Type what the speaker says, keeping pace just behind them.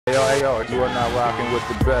Yo, you are not rocking with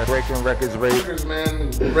the best. Breaking Records Radio. Man,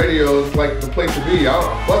 radio is like the place to be.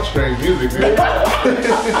 I fuck strange music, dude.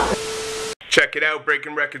 Check it out,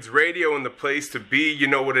 Breaking Records Radio and the place to be. You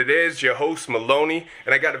know what it is, your host Maloney,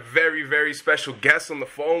 and I got a very, very special guest on the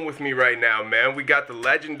phone with me right now, man. We got the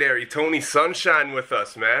legendary Tony Sunshine with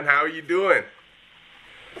us, man. How are you doing?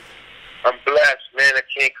 I'm blessed, man. I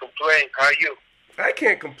can't complain. How are you? I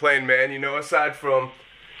can't complain, man. You know, aside from,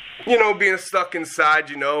 you know, being stuck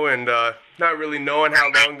inside, you know, and not really knowing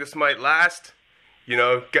how long this might last. You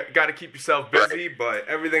know, got to keep yourself busy, but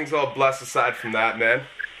everything's all blessed aside from that, man.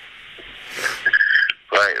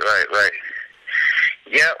 Right.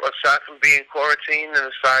 Yeah, aside from being quarantined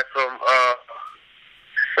and aside from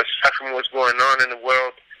what's going on in the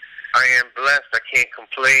world, I am blessed. I can't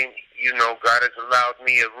complain. You know, God has allowed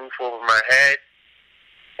me a roof over my head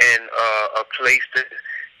and a place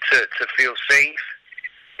to feel safe,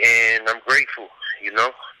 and I'm grateful, you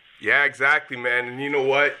know? Yeah, exactly, man. And you know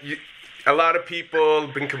what? A lot of people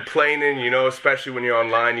have been complaining, you know, especially when you're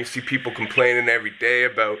online. You see people complaining every day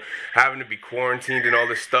about having to be quarantined and all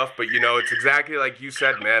this stuff. But, you know, it's exactly like you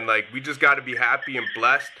said, man. Like, we just got to be happy and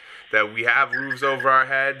blessed that we have roofs over our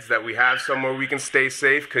heads, that we have somewhere we can stay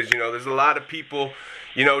safe. Because, you know, there's a lot of people,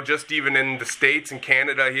 you know, just even in the States and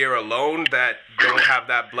Canada here alone that don't have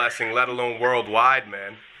that blessing, let alone worldwide,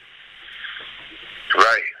 man.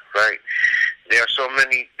 Right. There are so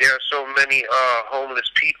many homeless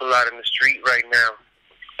people out in the street right now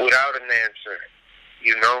without an answer,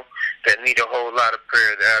 you know, that need a whole lot of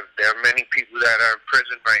prayer. There are many people that are in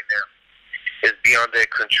prison right now. It's beyond their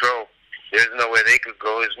control. There's nowhere they could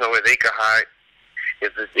go. There's nowhere they could hide.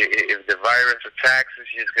 If the virus attacks,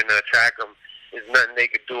 it's just going to attack them. There's nothing they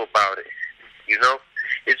could do about it, you know.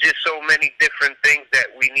 It's just so many different things that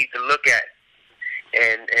we need to look at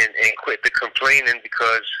and quit the complaining,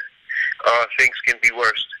 because things can be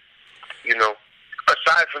worse, you know,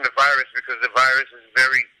 aside from the virus, because the virus is a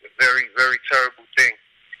very, very, very terrible thing,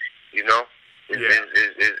 you know. Is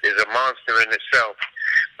a monster in itself.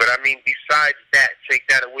 But I mean, besides that, take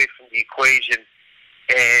that away from the equation,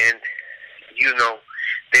 and you know,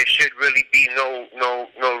 there should really be no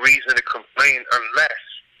reason to complain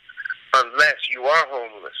unless you are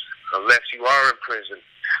homeless, unless you are in prison,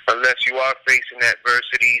 unless you are facing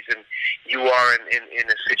adversities and you are in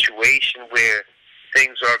a situation where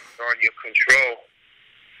things are on your control.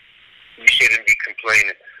 You shouldn't be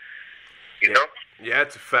complaining, you know? Yeah,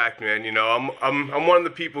 it's a fact, man. You know, I'm one of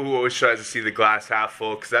the people who always tries to see the glass half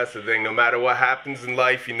full, because that's the thing. No matter what happens in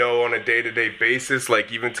life, you know, on a day-to-day basis,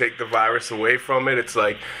 like even take the virus away from it, it's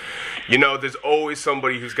like, you know, there's always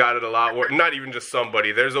somebody who's got it a lot worse. Not even just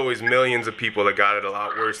somebody. There's always millions of people that got it a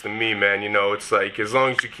lot worse than me, man. You know, it's like, as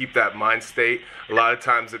long as you keep that mind state, a lot of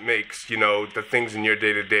times it makes, you know, the things in your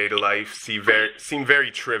day-to-day life seem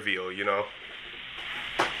very trivial, you know?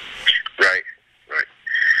 Right.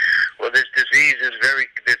 Well, this disease is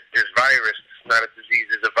this virus, it's not a disease,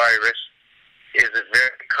 it's a virus, is a very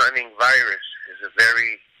cunning virus. It's a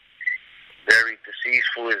very, very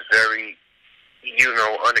deceitful, it's very, you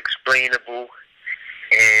know, unexplainable,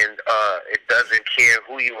 and it doesn't care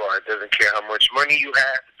who you are. It doesn't care how much money you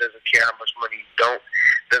have. It doesn't care how much money you don't.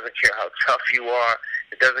 It doesn't care how tough you are.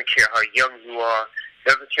 It doesn't care how young you are. It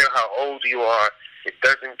doesn't care how old you are. It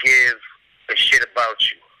doesn't give a shit about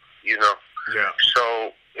you, you know? Yeah. So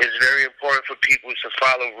it's very important for people to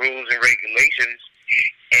follow rules and regulations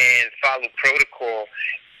and follow protocol.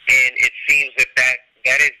 And it seems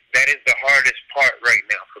that is the hardest part right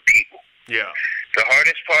now for people. Yeah. The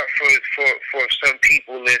hardest part for some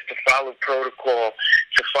people is to follow protocol,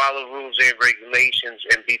 to follow rules and regulations,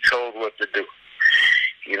 and be told what to do.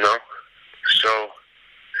 You know, so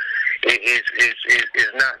it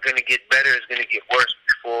is not going to get better. It's going to get worse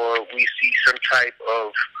before we see some type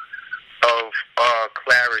of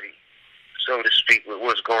clarity, so to speak, with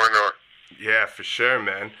what's going on. Yeah, for sure,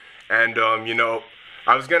 man. And you know,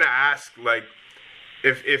 I was gonna ask, like,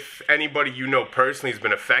 if anybody you know personally has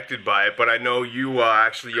been affected by it, but I know you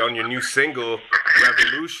actually on your new single,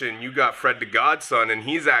 Revolution, you got Fred the Godson, and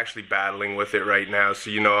he's actually battling with it right now. So,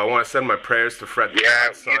 you know, I want to send my prayers to Fred the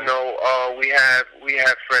Godson. Yeah, you know, we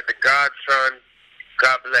have Fred the Godson.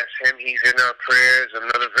 God bless him. He's in our prayers.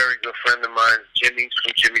 Another very good friend of mine, Jimmy's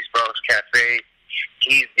from Jimmy's Bronx Cafe.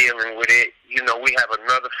 He's dealing with it. You know, we have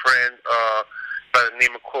another friend by the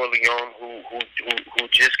name of Corleone who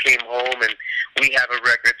just came home, and we have a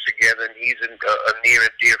record together. And he's a near and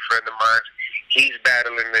dear friend of mine. He's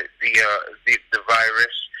battling the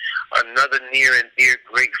virus. Another near and dear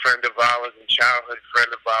great friend of ours and childhood friend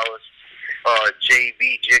of ours,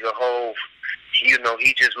 JB Jigga Hove. You know,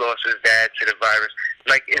 he just lost his dad to the virus.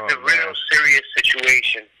 Like, it's a real serious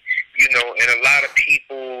situation, you know, and a lot of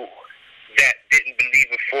people that didn't believe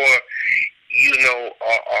before, you know,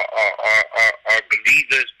 are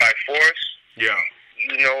believers by force. Yeah.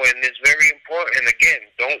 You know, and it's very important. Again,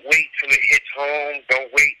 don't wait till it hits home.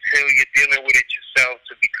 Don't wait till you're dealing with it yourself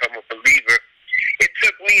to become a believer. It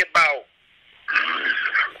took me about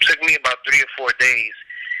 3 or 4 days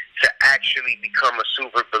to actually become a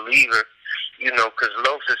super believer. You know, because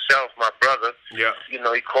Los himself, my brother, you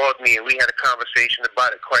know, he called me and we had a conversation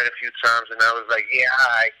about it quite a few times, and I was like, yeah,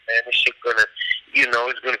 all right, man, this shit gonna, you know,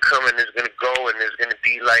 it's gonna come and it's gonna go, and it's gonna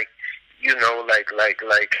be like, you know, like,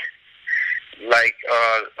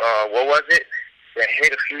 what was it that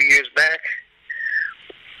hit a few years back?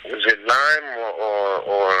 Was it Lyme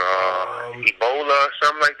or Ebola or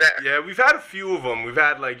something like that? Yeah, we've had a few of them. We've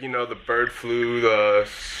had, like, you know, the bird flu, the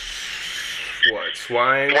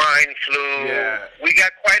swine flu. Yeah. We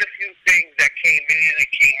got quite a few things that came in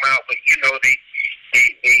and came out, but you know, we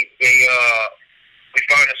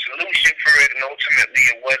found a solution for it, and ultimately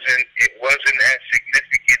it wasn't as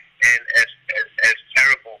significant and as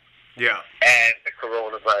terrible as the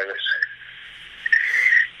coronavirus.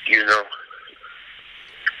 You know.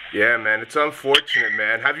 Yeah, man, it's unfortunate,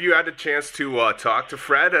 man. Have you had a chance to talk to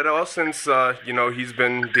Fred at all since you know, he's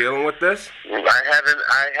been dealing with this? I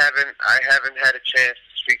haven't had a chance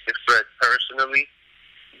to speak to Fred personally.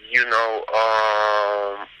 You know,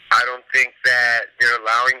 I don't think that they're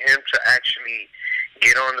allowing him to actually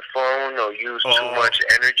get on the phone or use too much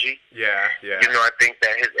energy. Yeah. You know, I think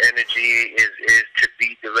that his energy is to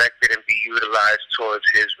be directed and be utilized towards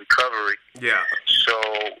his recovery. Yeah. So,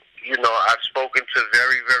 you know, I've spoken to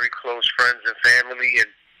very, very close friends and family,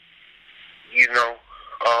 and, you know,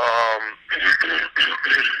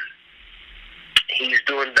 he's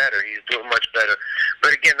doing better. He's doing much better.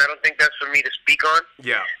 But again, I don't think that's for me to speak on.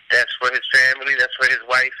 Yeah. That's for his family. That's for his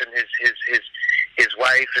wife and his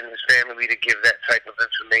wife and his family to give that type of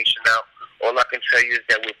information out. All I can tell you is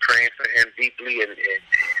that we're praying for him deeply, and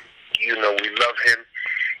you know, we love him.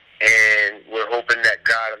 And we're hoping that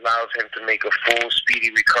God allows him to make a full,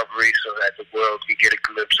 speedy recovery so that the world can get a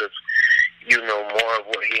glimpse of, you know, more of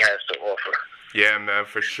what he has to offer. Yeah, man,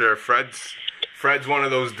 for sure. Fred's one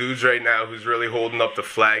of those dudes right now who's really holding up the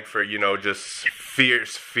flag for, you know, just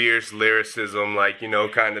fierce lyricism, like, you know,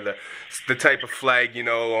 kind of the type of flag, you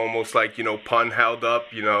know, almost like, you know, Pun held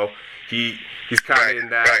up, you know. He's kind of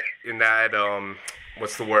in that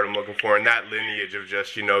what's the word I'm looking for? In that lineage of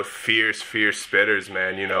just, you know, fierce spitters,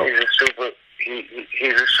 man, you know. He's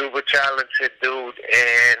a super talented dude,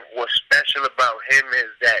 and what's special about him is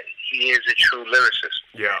that he is a true lyricist.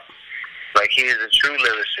 Yeah. Like, he is a true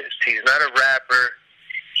lyricist. He's not a rapper.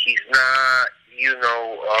 He's not, you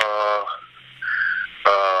know,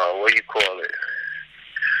 what do you call it?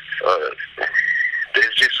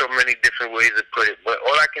 There's just so many different ways to put it. But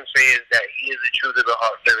all I can say is that he is a true to the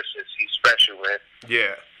heart lyricist. He's special, man.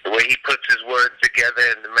 Yeah. The way he puts his words together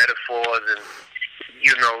and the metaphors, and,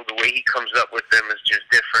 you know, the way he comes up with them is just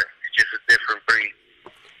different. It's just a different breed.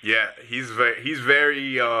 Yeah, he's very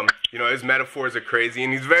you know, his metaphors are crazy,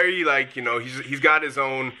 and he's very, like, you know, he's got his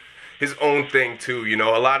own thing too, you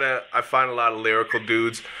know. I find a lot of lyrical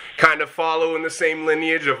dudes kind of follow in the same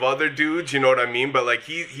lineage of other dudes, you know what I mean? But, like,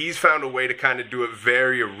 he's found a way to kind of do it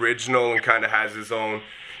very original, and kind of has his own,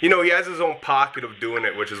 you know, he has his own pocket of doing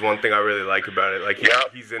it, which is one thing I really like about it. Like,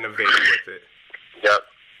 he's innovative with it. Yep.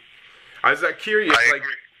 I was curious, I like,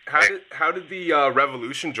 agree. how did the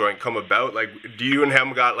Revolution joint come about? Like, do you and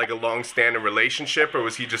him got, like, a long-standing relationship, or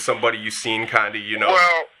was he just somebody you seen kind of, you know?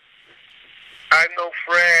 Well, I know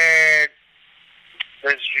Fred,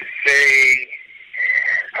 let's just say,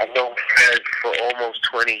 I've known Fred for almost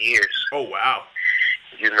 20 years. Oh, wow.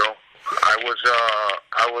 You know, I was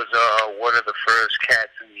one of the first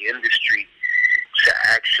cats in the industry to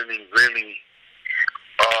actually really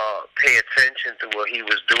pay attention to what he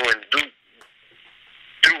was doing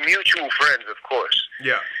through mutual friends, of course.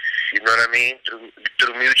 Yeah. You know what I mean?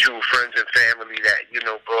 Through mutual friends and family that, you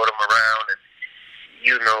know, brought him around. And,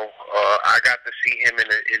 you know, I got to see him in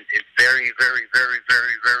very, very, very,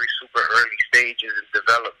 very, very super early stages of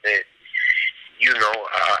development. You know,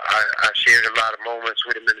 I shared a lot of moments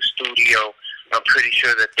with him in the studio. I'm pretty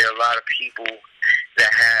sure that there are a lot of people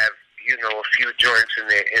that have, you know, a few joints in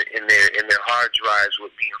their hard drives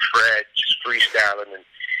with me and Fred just freestyling and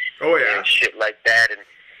and shit like that. And,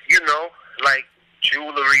 you know, like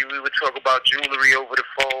jewelry, we would talk about jewelry over the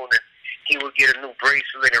phone, and he would get a new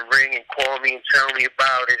bracelet and ring and call me and tell me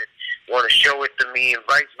about it and want to show it to me, and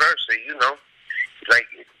vice versa, you know. Like,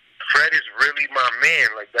 Fred is really my man.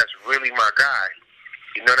 Like, that's really my guy.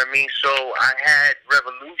 You know what I mean? So I had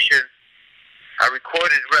Revolution. I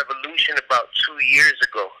recorded Revolution about 2 years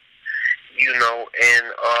ago, you know, and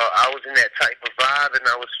I was in that type of vibe, and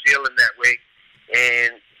I was feeling that way,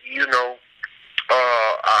 and, you know,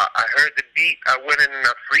 I heard the beat, I went in and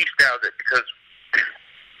I freestyled it, because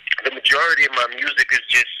the majority of my music is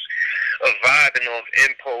just a vibe and off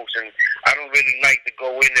impulse, and I don't really like to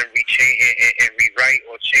go in and rewrite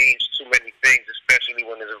or change too many things, especially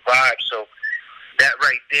when there's a vibe. So that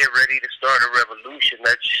right there, ready to start a revolution,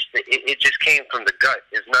 it just came from the gut.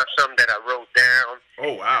 It's not something that I wrote down.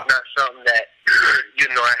 Oh, wow. It's not something that, you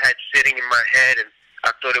know, I had sitting in my head and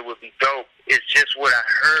I thought it would be dope. It's just what I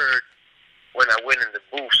heard when I went in the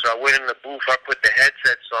booth. So I went in the booth, I put the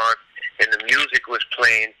headsets on, and the music was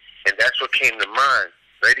playing, and that's what came to mind.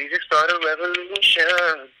 Ready to start a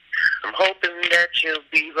revolution. I'm hoping that you'll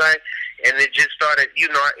be right. And it just started, you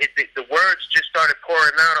know, the words just started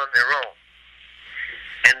pouring out on their own.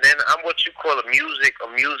 And then I'm what you call a music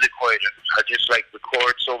hoarder. I just like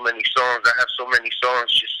record so many songs. I have so many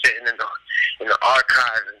songs just sitting in the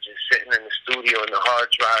archives and just sitting in the studio in the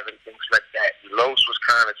hard drive and things like that. Los was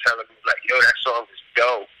kind of telling me like, yo, that song is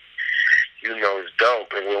dope. You know, it's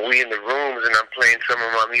dope. And when we in the rooms and I'm playing some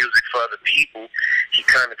of my music for other people, he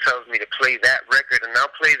kind of tells me to play that record, and I'll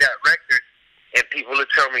play that record, and people will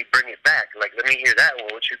tell me, bring it back. Like, let me hear that one.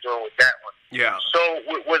 What you doing with that one? Yeah. So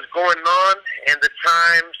what's going on and the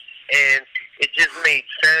times, and it just made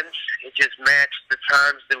sense. It just matched the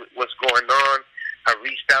times that what's going on. I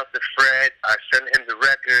reached out to Fred. I sent him the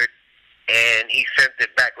record, and he sent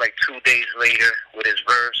it back like 2 days later with his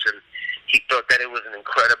verse, and he thought that it was an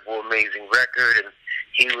incredible, amazing record, and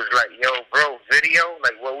he was like, yo, bro, video?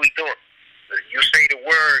 Like, what we doing? You say the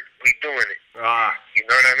word, we doing it. You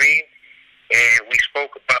know what I mean? And we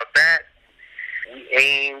spoke about that. We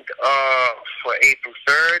aimed for April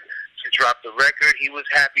 3rd to drop the record. He was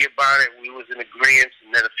happy about it. We was in agreement,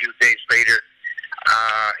 and then a few days later,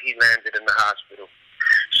 he landed in the hospital.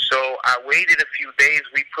 So I waited a few days.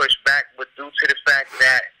 We pushed back, but due to the fact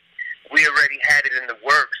that we already had it in the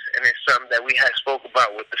works, and it's something that we had spoke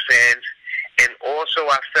about with the fans. And also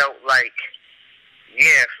I felt like,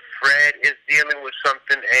 yeah, Fred is dealing with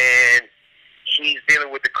something, and he's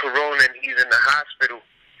dealing with the corona, and he's in the hospital.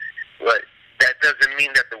 But that doesn't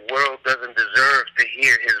mean that the world doesn't deserve to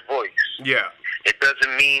hear his voice. Yeah. It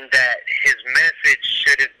doesn't mean that his message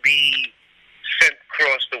shouldn't be sent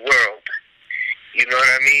across the world. You know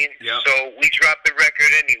what I mean? Yeah. So we dropped the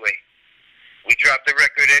record anyway. We dropped the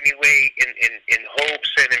record anyway in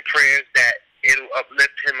hopes and in prayers that it'll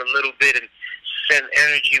uplift him a little bit and send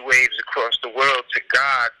energy waves across the world to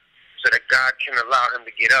God, so that God can allow him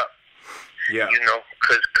to get up. Yeah. You know,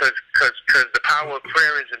 because the power of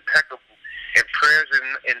prayer is impeccable, and prayers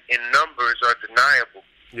in numbers are deniable.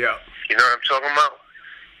 Yeah. You know what I'm talking about?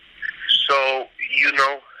 So, you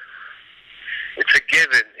know, it's a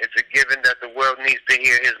given. It's a given that the world needs to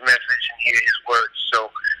hear his message and hear his words.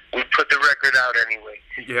 So we put the record out anyway.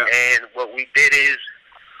 Yeah. And what we did is,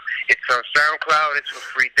 it's on SoundCloud. It's for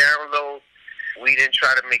free download. We didn't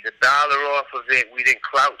try to make $1 off of it. We didn't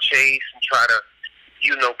clout chase and try to,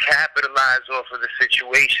 you know, capitalize off of the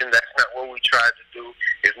situation. That's not what we tried to do.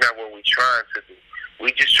 It's not what we're trying to do.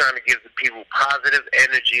 We're just trying to give the people positive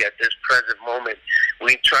energy at this present moment.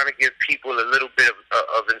 We're trying to give people a little bit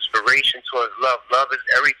of inspiration towards love. Love is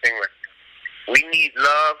everything right now. We need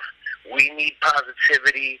love. We need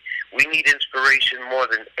positivity. We need inspiration more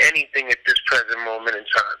than anything at this present moment in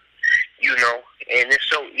time. You know, and it's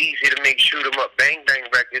so easy to make shoot 'em up, bang bang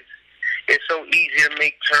records. It's so easy to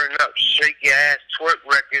make turn up, shake your ass, twerk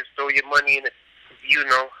records, throw your money in it. You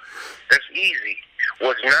know, that's easy.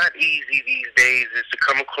 What's not easy these days is to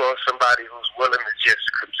come across somebody who's willing to just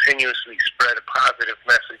continuously spread a positive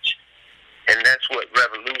message. And that's what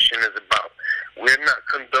revolution is about. We're not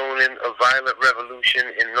condoning a violent revolution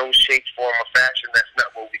in no shape, form, or fashion. That's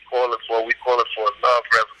not what we call it for. We call it for a love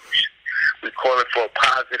revolution. We call it for a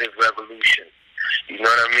positive revolution. You know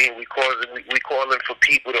what I mean? We call it for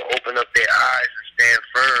people to open up their eyes and stand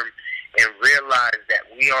firm and realize that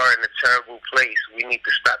we are in a terrible place. We need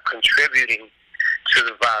to stop contributing to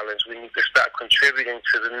the violence. We need to stop contributing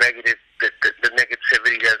to the negative, the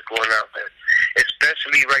negativity that's going out there,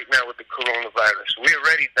 especially right now with the coronavirus. We're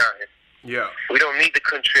already dying. Yeah. We don't need to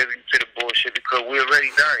contribute to the bullshit because we're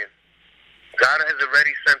already dying. God has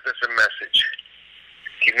already sent us a message.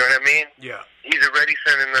 You know what I mean? Yeah. He's already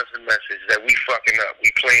sending us a message that we fucking up.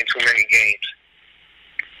 We playing too many games.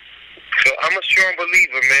 So I'm a strong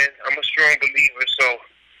believer, man. I'm a strong believer. So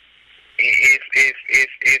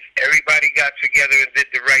if everybody got together and did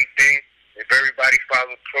the right thing, if everybody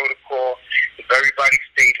followed protocol, if everybody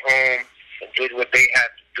stayed home and did what they had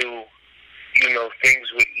to do, you know, things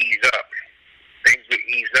would ease up.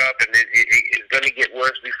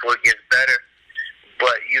 before it gets better.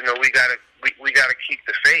 But you know, we gotta keep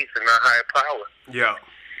the faith in our higher power. Yeah.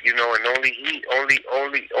 You know, and only he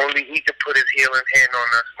could put his healing hand on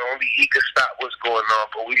us, and only he could stop what's going on.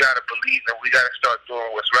 But we gotta believe, and we gotta start doing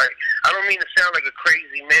what's right. I don't mean to sound like a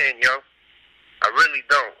crazy man, yo. I really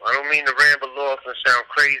don't. I don't mean to ramble off and sound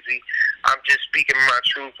crazy. I'm just speaking my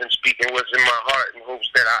truth and speaking what's in my heart in hopes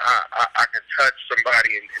that I can touch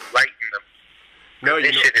somebody and enlighten them. No,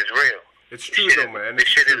 this shit is real. It's true, though, man. This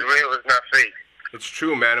shit is real. It's not fake. It's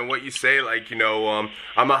true, man. And what you say, like, you know,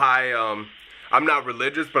 I'm a high, I'm not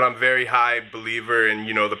religious, but I'm very high believer in,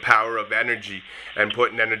 you know, the power of energy and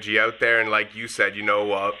putting energy out there. And like you said, you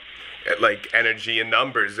know, like energy in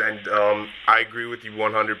numbers. And I agree with you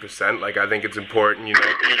 100%. Like, I think it's important, you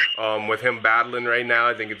know, with him battling right now,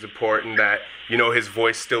 I think it's important that, you know, his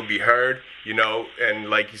voice still be heard, you know, and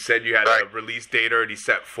like you said, you had a release date already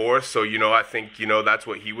set forth. So, you know, I think, you know, that's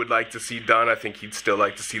what he would like to see done. I think he'd still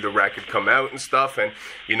like to see the record come out and stuff. And,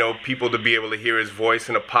 you know, people to be able to hear his voice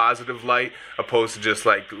in a positive light, opposed to just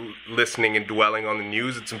like listening and dwelling on the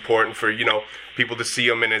news. It's important for, you know, people to see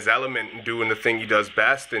him in his element and doing the thing he does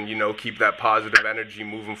best, and, you know, keep that positive energy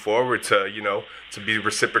moving forward to, you know, to be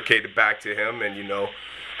reciprocated back to him, and, you know,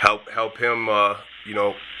 help him, you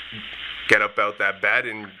know, get up out that bed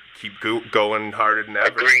and keep going harder than ever.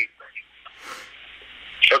 Agreed.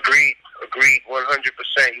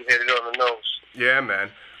 100%. You hit it on the nose. Yeah, man.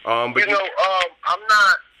 But you know, I'm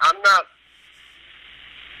not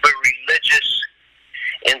a religious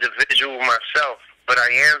individual myself, but I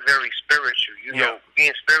am very spiritual. You know,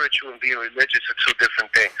 being spiritual and being religious are two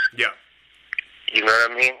different things. Yeah. You know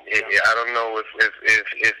what I mean? I don't know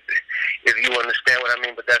if you understand what I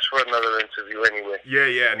mean, but that's for another interview anyway.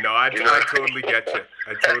 Yeah. No, I totally get you.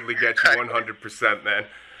 I totally get you 100%, man.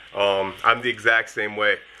 I'm the exact same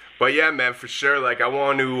way. But yeah, man, for sure. Like, I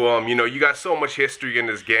want to, you know, you got so much history in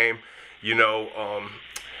this game. You know,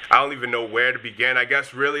 I don't even know where to begin. I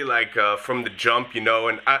guess really like from the jump, you know,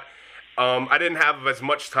 and I didn't have as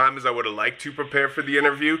much time as I would have liked to prepare for the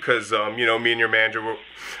interview because, you know, me and your manager,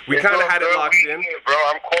 we kind of had it locked in. Bro,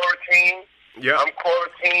 I'm quarantined. Yeah. I'm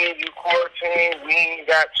quarantined. You quarantined. We ain't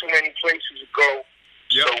got too many places to go.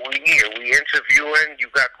 Yep. So we here. We interviewing. You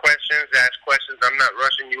got questions, ask questions. I'm not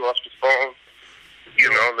rushing you off the phone. You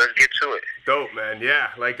know, let's get to it. Dope, man. Yeah.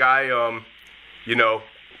 Like you know,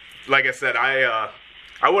 like I said, I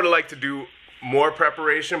would have liked to do more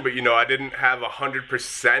preparation, but, you know, I didn't have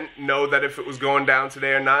 100% know that if it was going down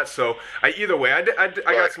today or not. So either way, I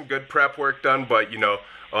got some good prep work done, but, you know,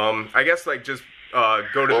 I guess like just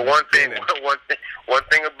go to one thing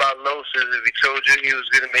about Los is if he told you he was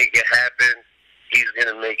gonna make it happen, he's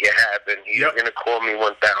gonna make it happen. He's gonna call me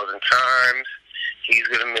 1,000 times. He's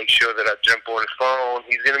gonna make sure that I jump on the phone.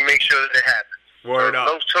 He's gonna make sure that it happens. Word up.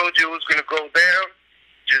 If Los told you it was gonna go down,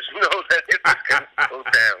 just know that it was gonna go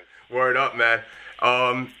down. Word up, man.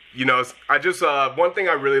 You know, I just one thing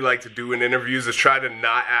I really like to do in interviews is try to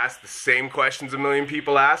not ask the same questions a million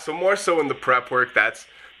people ask. So more so in the prep work, that's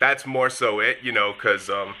more so it, you know, because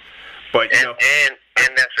but you know,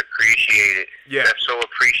 and that's appreciated. Yeah, that's so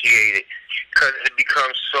appreciated because it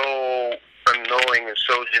becomes so annoying and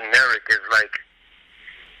so generic. It's like,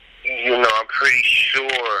 you know, I'm pretty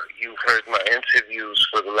sure you've heard my interviews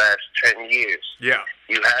for the last 10 years. Yeah.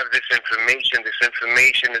 You have this information. This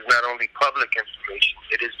information is not only public information,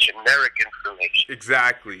 it is generic information.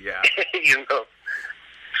 Exactly, yeah. You know?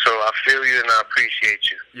 So I feel you and I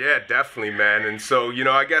appreciate you. Yeah, definitely, man. And so, you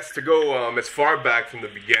know, I guess to go as far back from the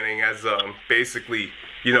beginning as basically,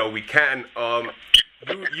 you know, we can,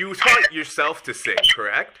 you taught yourself to sing,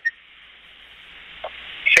 correct?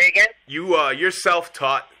 Say again? You're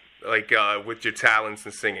self-taught, like, with your talents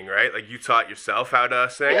and singing, right? Like, you taught yourself how to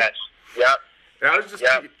sing? Yes. Yep. And I was just,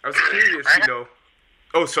 I was curious, you know.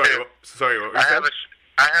 Oh, sorry. What were you saying?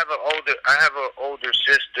 I have an older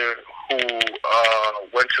sister who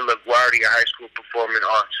went to LaGuardia High School Performing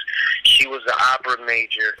Arts. She was an opera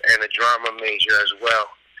major and a drama major as well.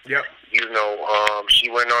 Yep. You know, she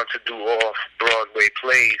went on to do off-Broadway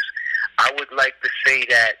plays. I would like to say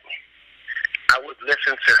that I would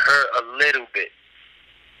listen to her a little bit.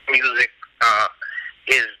 Music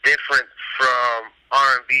is different from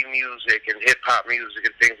R&B music and hip-hop music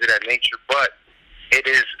and things of that nature, but it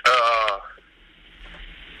is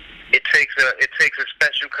it takes a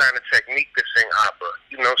special kind of technique to sing opera,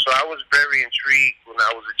 you know. So I was very intrigued when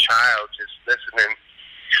I was a child, just listening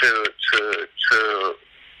to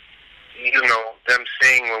you know, them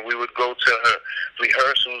sing when we would go to her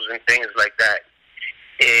rehearsals and things like that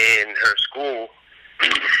in her school.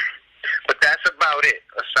 But that's about it.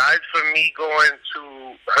 Aside from me going to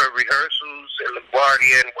her rehearsals at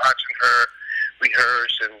LaGuardia and watching her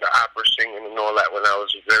rehearse and the opera singing and all that when I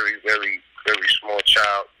was a very, very, very small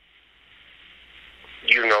child.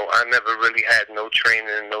 You know, I never really had no training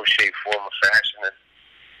in no shape, form, or fashion. And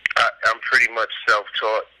I'm pretty much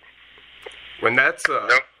self-taught. When that's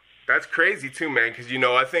crazy too, man, because, you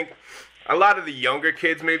know, I think a lot of the younger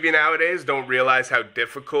kids maybe nowadays don't realize how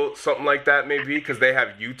difficult something like that may be because they have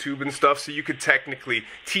YouTube and stuff, so you could technically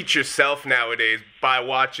teach yourself nowadays by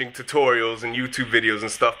watching tutorials and YouTube videos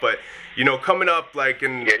and stuff, but, you know, coming up like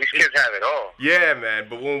in... Yeah, these kids have it all. Yeah, man,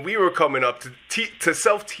 but when we were coming up, to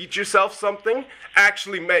self-teach yourself something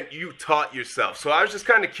actually meant you taught yourself. So I was just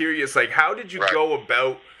kind of curious, like, how did you go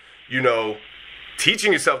about, you know,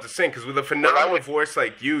 teaching yourself to sing? Because with a phenomenal voice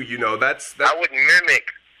like you know, that's... I would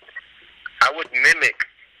mimic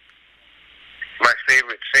my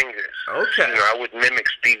favorite singers. Okay. You know, I would mimic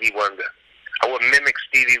Stevie Wonder. I would mimic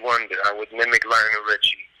Lionel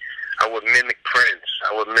Richie. I would mimic Prince.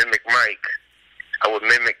 I would mimic Mike. I would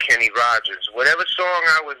mimic Kenny Rogers. Whatever song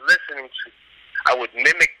I was listening to, I would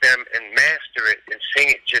mimic them and master it and sing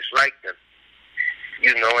it just like them.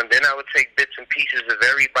 You know, and then I would take bits and pieces of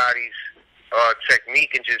everybody's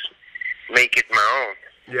technique and just make it my own.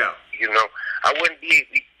 Yeah. You know, I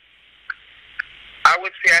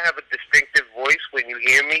would say I have a distinctive voice. When you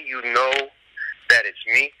hear me, you know that it's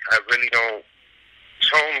me. I really don't,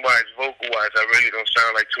 tone-wise, vocal-wise, I really don't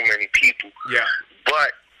sound like too many people. Yeah.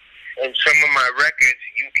 But in some of my records,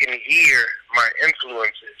 you can hear my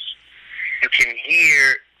influences. You can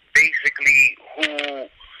hear basically who,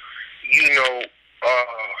 you know,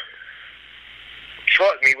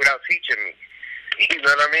 taught me without teaching me. You know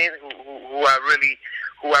what I mean? Who I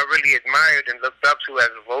really admired and looked up to as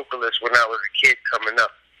a vocalist when I was a kid coming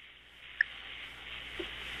up.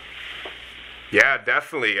 Yeah,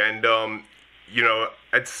 definitely. And you know,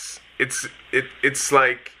 it's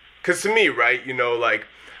like, because to me, right, you know, like,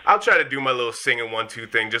 I'll try to do my little singing 1-2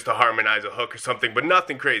 thing just to harmonize a hook or something, but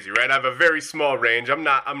nothing crazy, right? I have a very small range. I'm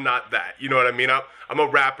not that. You know what I mean? I'm a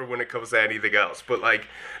rapper when it comes to anything else. But like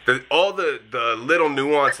all the little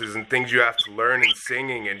nuances and things you have to learn in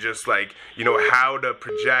singing and just like, you know, how to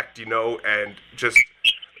project, you know, and just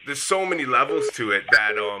there's so many levels to it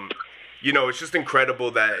that you know, it's just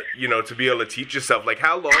incredible that, you know, to be able to teach yourself. Like,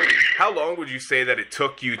 how long would you say that it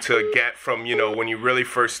took you to get from, you know, when you really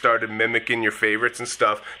first started mimicking your favorites and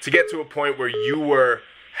stuff, to get to a point where you were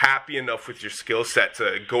happy enough with your skill set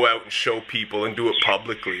to go out and show people and do it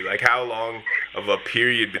publicly? Like, how long of a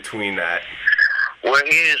period between that? Well,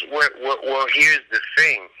 here's the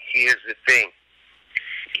thing.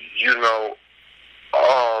 You know,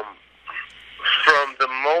 from the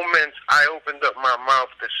moment I opened up my mouth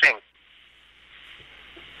to sing,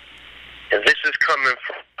 and this is coming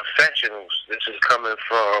from professionals. This is coming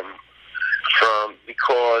from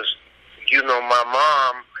because, you know, my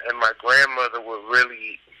mom and my grandmother were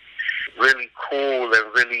really, really cool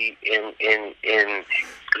and really in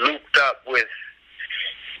looped up with,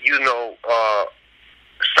 you know,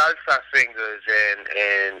 salsa singers and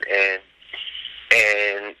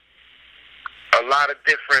a lot of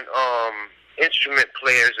different instrument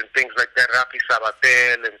players and things like that. Rafi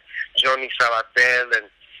Sabatel and Johnny Sabatel and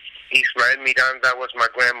Ismael Miranda was my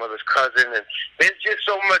grandmother's cousin, and there's just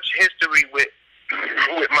so much history with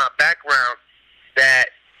my background that,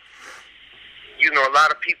 you know, a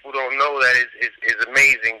lot of people don't know that is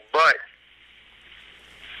amazing. But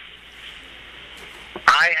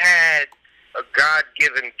I had a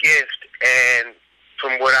God-given gift, and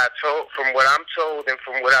from what I'm told, and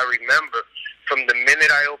from what I remember, from the minute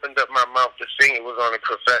I opened up my mouth to sing, it was on a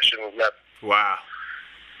professional level. Wow.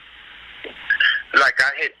 Like,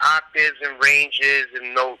 I hit octaves and ranges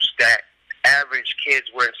and notes that average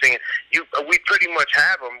kids weren't singing. We pretty much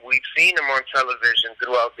have them. We've seen them on television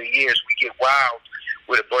throughout the years. We get wild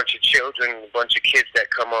with a bunch of children and a bunch of kids that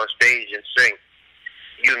come on stage and sing.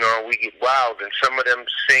 You know, we get wild, and some of them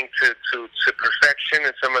sing to perfection,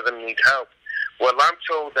 and some of them need help. Well, I'm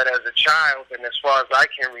told that as a child, and as far as I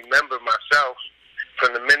can remember myself,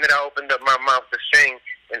 from the minute I opened up my mouth to sing,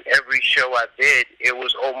 and every show I did, it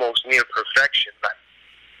was almost near perfection. Like,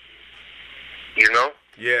 you know?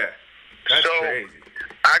 Yeah. That's crazy.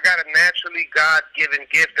 I got a naturally God-given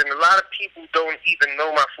gift, and a lot of people don't even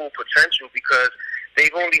know my full potential because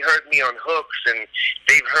they've only heard me on hooks, and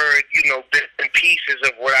they've heard, you know, bits and pieces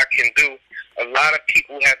of what I can do. A lot of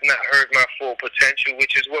people have not heard my full potential,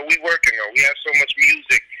 which is what we're working on. We have so much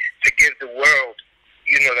music to give the world,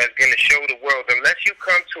 you know, that's going to show the world. Unless you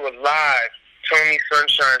come to a live Tony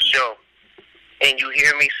Sunshine show and you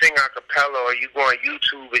hear me sing a cappella, or you go on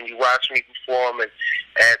YouTube and you watch me perform at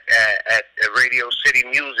Radio City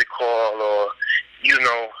Music Hall, or, you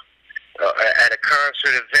know, at a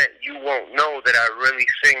concert event, you won't know that I really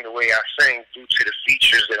sing the way I sing due to the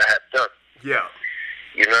features that I have done. Yeah.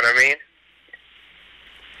 You know what I mean?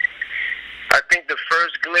 I think the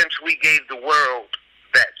first glimpse we gave the world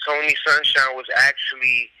that Tony Sunshine was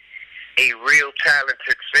actually a real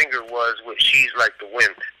talented singer was with She's Like the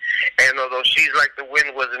Wind. And although She's Like the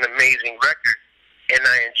Wind was an amazing record, and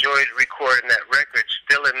I enjoyed recording that record,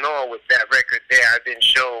 still in all with that record there, I didn't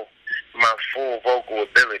show my full vocal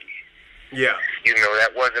ability. Yeah. You know,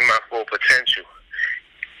 that wasn't my full potential.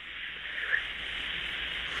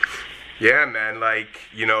 Yeah, man, like,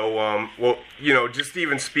 you know, well, you know, just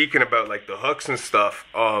even speaking about, like, the hooks and stuff,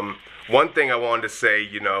 one thing I wanted to say,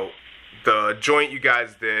 you know, the joint you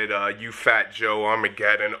guys did, You Fat Joe,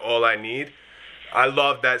 Armageddon, All I Need, I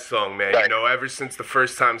love that song, man. Right. You know, ever since the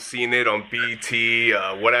first time seeing it on BT,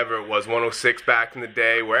 whatever it was, 106 back in the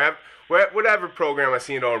day, whatever program I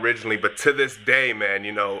seen it on originally, but to this day, man,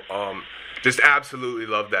 you know, just absolutely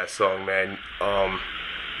love that song, man.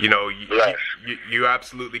 You know, you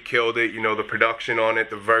absolutely killed it. You know, the production on it,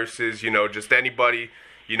 the verses, you know, just anybody,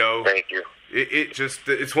 you know. Thank you.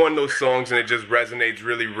 It's one of those songs, and it just resonates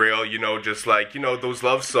really real, you know, just like, you know, those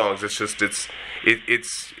love songs. It's just,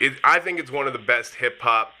 I think it's one of the best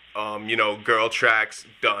hip-hop, you know, girl tracks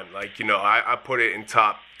done. Like, you know, I put it in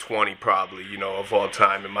top 20 probably, you know, of all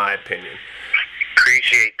time, in my opinion.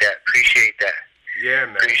 Appreciate that. Yeah,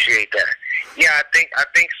 man. Appreciate that. Yeah, I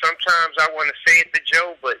think sometimes I want to say it to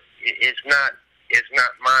Joe, but it's not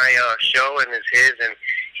my show, and it's his, and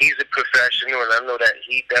he's a professional, and I know that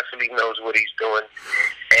he definitely knows what he's doing,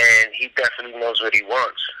 and he definitely knows what he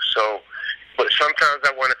wants. So, but sometimes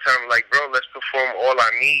I want to tell him, like, bro, let's perform All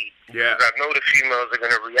I Need. Yeah. Because I know the females are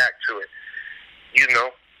gonna react to it, you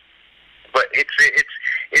know. But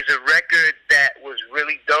it's a record that was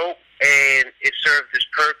really dope, and it served its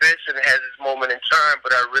purpose, and it has its moment in time,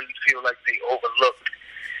 but I really feel like they overlooked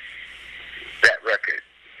that record.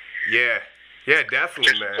 Yeah,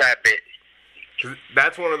 definitely, Just man. a tad bit. 'Cause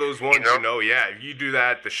that's one of those ones, you know, yeah, if you do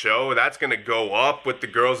that at the show, that's going to go up with the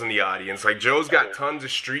girls in the audience. Like, Joe's got tons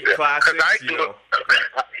of street classics, you know.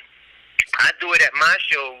 I do it at my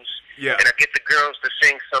shows, Yeah. and I get the girls to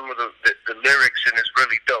sing some of the lyrics, and it's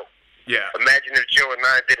really dope. Yeah. Imagine if Joe and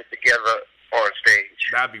I did it together on stage.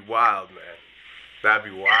 That'd be wild, man. That'd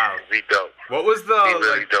be wild. It'd be dope. What was the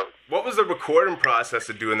really dope. What was the recording process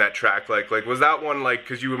of doing that track like? Like, was that one like,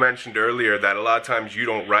 because you mentioned earlier that a lot of times you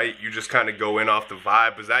don't write, you just kind of go in off the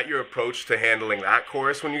vibe. Was that your approach to handling that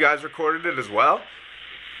chorus when you guys recorded it as well?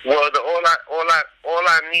 Well, the all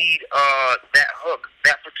I need, that hook,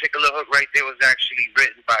 that particular hook right there was actually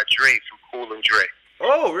written by Dre from Cool and Dre.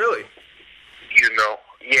 Oh, really? You know,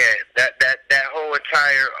 yeah, that whole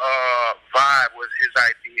entire vibe was his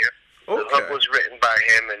idea. Okay. The hook was written by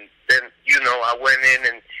him, and then, you know, I went in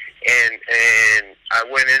and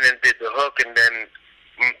did the hook, and then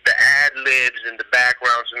the ad libs and the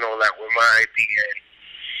backgrounds and all that were my idea.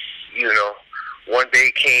 You know, one day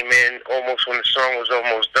he came in almost when the song was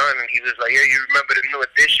almost done, and he was like, "Yeah, you remember the New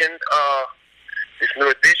Edition? This New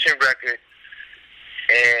Edition record?"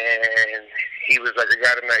 And he was like, "I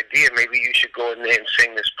got an idea. Maybe you should go in there and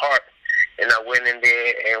sing this part." And I went in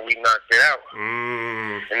there and we knocked it out.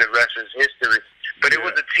 And the rest is history. But it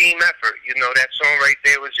was a team effort. You know, that song right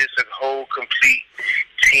there was just a whole complete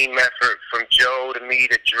team effort from Joe to me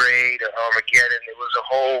to Dre to Armageddon. It was a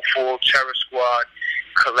whole full Terror Squad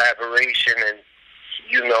collaboration. And,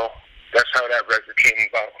 you know, that's how that record came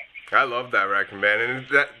about. I love that record, man, and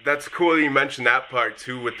that's cool that you mentioned that part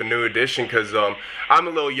too with the New Edition, because I'm a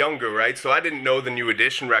little younger, right? So I didn't know the New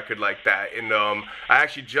Edition record like that, and I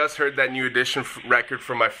actually just heard that New Edition record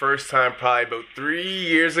for my first time probably about 3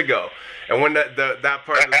 years ago. And when that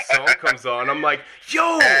part of the song comes on, I'm like,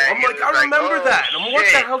 yo, I remember that. And I'm like, what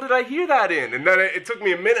the hell did I hear that in? And then it took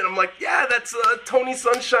me a minute. I'm like, yeah, that's Tony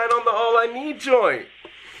Sunshine on the All I Need joint.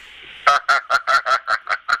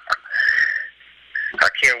 I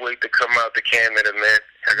can't wait to come out to Canada, man.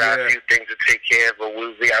 I got a few things to take care of, but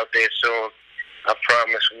we'll be out there soon. I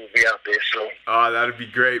promise we'll be out there soon. Oh, that'd be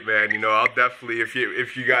great, man. You know, I'll definitely, if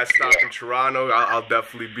you guys stop in Toronto, I'll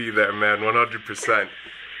definitely be there, man, 100%.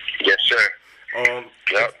 Yes, sir.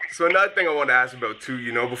 Yep. So another thing I want to ask about too,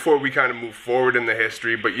 you know, before we kind of move forward in the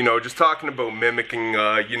history, but you know, just talking about mimicking,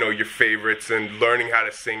 you know, your favorites and learning how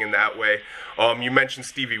to sing in that way. You mentioned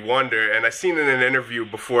Stevie Wonder, and I seen in an interview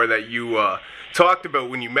before that you talked about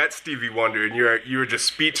when you met Stevie Wonder, and you were just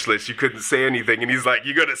speechless. You couldn't say anything, and he's like,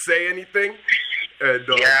 "You gonna say anything?" And,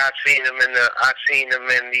 yeah, I seen him in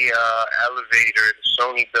the elevator in the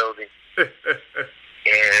Sony building.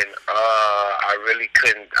 And I really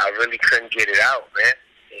couldn't get it out, man.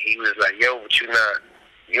 And he was like, "Yo, but you're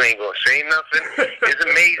You ain't gonna say nothing. It's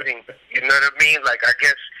amazing. You know what I mean? Like, I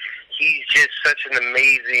guess he's just such an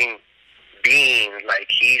amazing being. Like,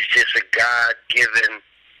 he's just a God-given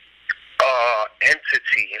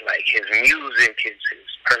entity. Like, his music, his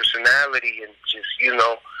personality, and just, you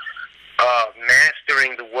know,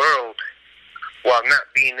 mastering the world while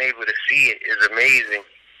not being able to see it is amazing.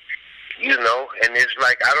 You know, and it's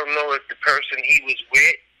like, I don't know if the person he was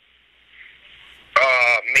with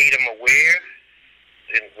made him aware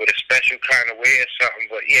with a special kind of way or something,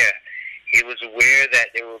 but yeah, he was aware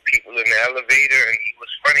that there were people in the elevator, and he was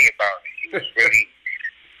funny about it. He was really,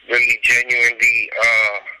 really genuinely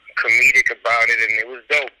comedic about it, and it was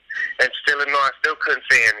dope. And still, no, I still couldn't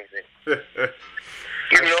say anything.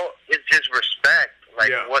 You know, it's just respect.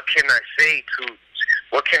 Like, what can I say to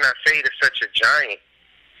such a giant?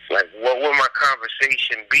 Like, what will my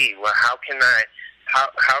conversation be? Well, how can I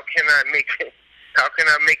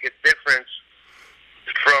make a difference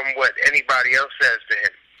from what anybody else says to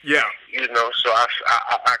him? Yeah. You know, so I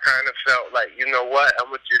kind of felt like, you know what, I'm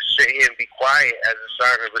going to just sit here and be quiet as a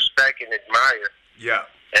sign of respect and admire. Yeah.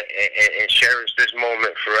 And cherish this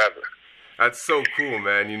moment forever. That's so cool,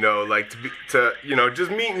 man. You know, like to you know, just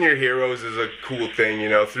meeting your heroes is a cool thing. You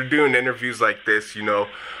know, through doing interviews like this, you know,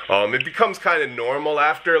 it becomes kind of normal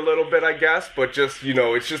after a little bit, I guess. But just, you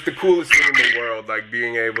know, it's just the coolest thing in the world, like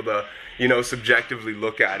being able to, you know, subjectively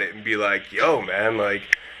look at it and be like, yo, man, like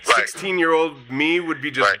 16-year-old me would be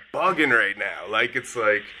just bugging right now. Like, it's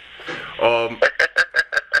like,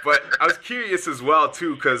 but I was curious as well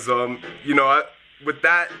too, because you know, with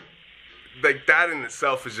that. Like, that in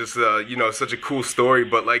itself is just, you know, such a cool story.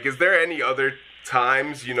 But, like, is there any other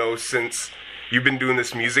times, you know, since you've been doing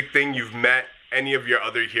this music thing, you've met any of your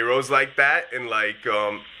other heroes like that? And, like,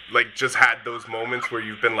 just had those moments where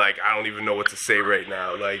you've been like, I don't even know what to say right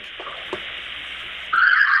now. Like,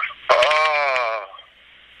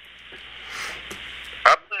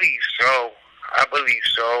 I believe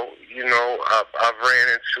so. You know, I've ran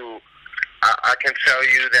into, I can tell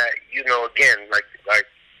you that, you know, again, like,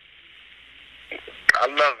 I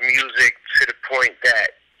love music to the point that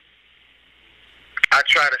I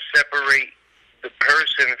try to separate the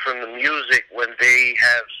person from the music when they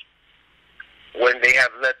have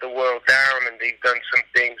let the world down and they've done some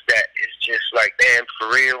things that is just like, damn, for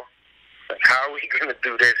real. Like, how are we gonna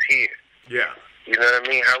do this here? Yeah. You know what I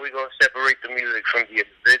mean? How are we gonna separate the music from the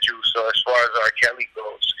individual? So as far as R. Kelly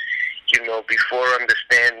goes, you know, before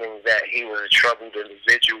understanding that he was a troubled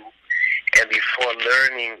individual, and before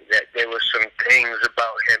learning that there were some things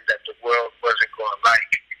about him that the world wasn't going to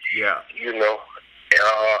like. Yeah. You know,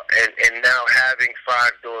 and now having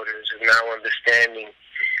 5 daughters and now understanding,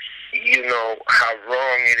 you know, how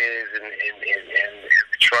wrong it is and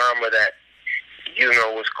the trauma that, you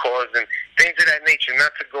know, was caused and things of that nature,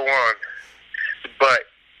 not to go on. But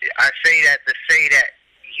I say that to say that,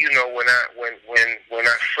 you know, when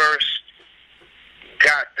I first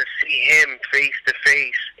got to see him face to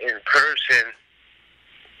face in person,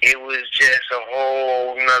 it was just a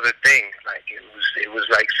whole nother thing. Like, it was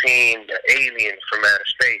like seeing the alien from outer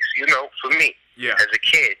space, you know, for me. Yeah. As a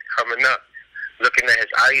kid coming up, looking at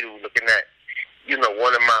his idol, looking at, you know,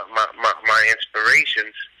 one of my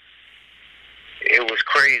inspirations. It was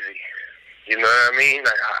crazy. You know what I mean?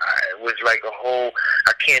 Like, it was like a whole,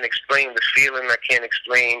 I can't explain the feeling, I can't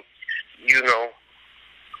explain, you know,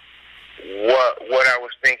 what I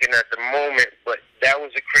was thinking at the moment, but that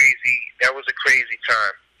was a crazy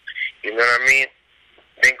time. You know what I mean?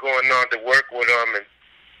 Then going on to work with them and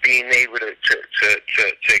being able to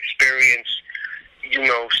experience, you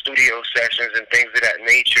know, studio sessions and things of that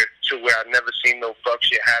nature, to where I've never seen no fuck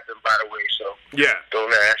shit happen, by the way, so yeah,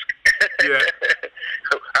 don't ask. Yeah.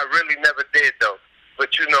 I really never did, though.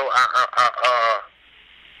 But, you know,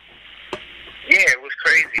 yeah, it was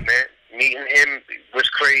crazy, man. Meeting him was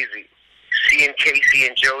crazy. Seeing Casey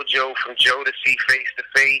and JoJo from Jodeci face to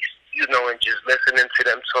face, you know, and just listening to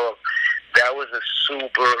them talk, that was a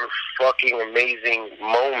super fucking amazing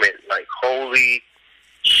moment. Like, holy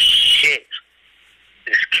shit,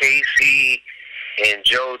 it's Casey and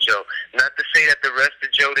JoJo. Not to say that the rest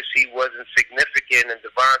of Jodeci wasn't significant, and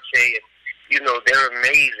Devontae, and, you know, they're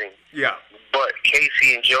amazing. Yeah. But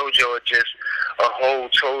Casey and JoJo are just a whole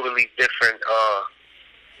totally different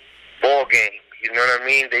ball game. You know what I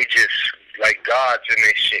mean? They just like gods in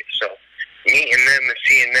this shit. So meeting them and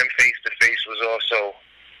seeing them face to face was also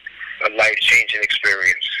a life-changing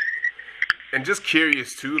experience. And just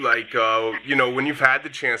curious too, like, you know, when you've had the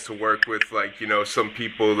chance to work with, like, you know, some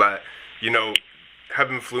people that, you know,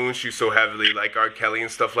 have influenced you so heavily, like R. Kelly and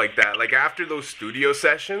stuff like that, like, after those studio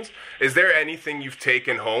sessions, is there anything you've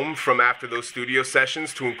taken home from after those studio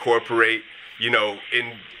sessions to incorporate,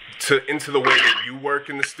 into the way that you work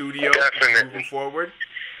in the studio moving forward?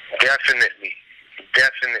 Definitely.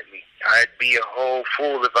 I'd be a whole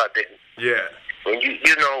fool if I didn't. Yeah. When you're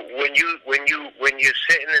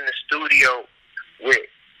sitting in the studio with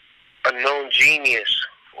a known genius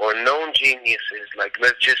or known geniuses, like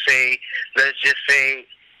let's just say,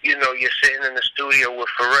 you're sitting in the studio with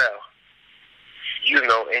Pharrell,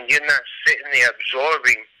 and you're not sitting there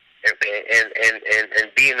absorbing and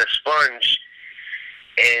being a sponge,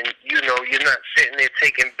 and you're not sitting there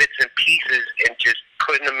taking bits and pieces and just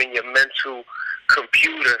putting them in your mental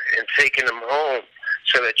computer and taking them home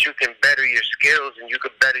so that you can better your skills and you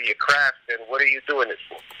can better your craft, then what are you doing it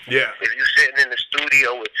for? Yeah. If you're sitting in the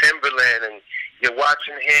studio with Timberland and you're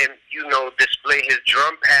watching him, display his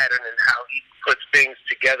drum pattern and how he puts things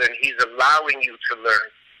together, and he's allowing you to learn.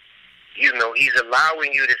 He's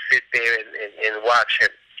allowing you to sit there and watch him.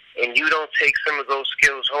 And you don't take some of those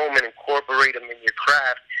skills home and incorporate them in your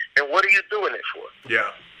craft, then what are you doing it for?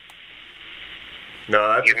 Yeah.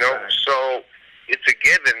 No, that's a fact. So it's a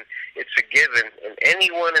given. And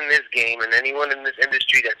anyone in this game and anyone in this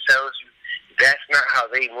industry that tells you that's not how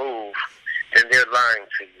they move, then they're lying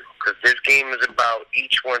to you. Because this game is about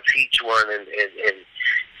each one teach one and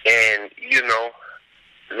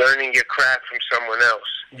learning your craft from someone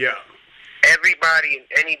else. Yeah. Everybody and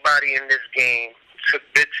anybody in this game took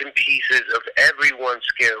bits and pieces of everyone's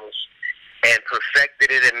skills and perfected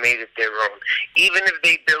it and made it their own. Even if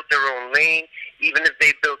they built their own lane, even if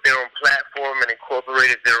they built their own platform and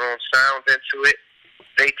incorporated their own sound into it,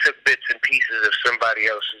 they took bits and pieces of somebody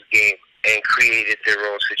else's game and created their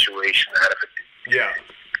own situation out of it. Yeah.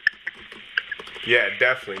 Yeah,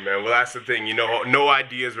 definitely, man. Well, that's the thing, no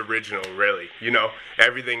idea is original, really.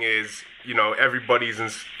 Everything is, everybody's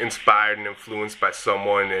inspired and influenced by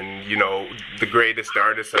someone, and, the greatest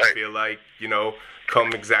artists, I feel like,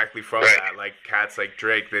 come exactly from that. Like cats like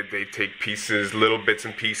Drake, they take pieces, little bits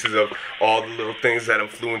and pieces of all the little things that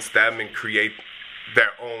influence them and create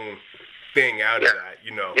their own thing out of that,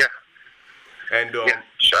 Yeah. And,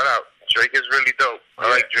 shout out. Drake is really dope. I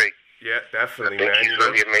like Drake. Yeah, definitely, I think man. He's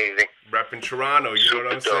really amazing. Repping Toronto, you know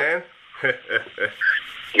what I'm saying?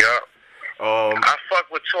 Yeah. I fuck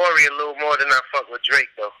with Tory a little more than I fuck with Drake,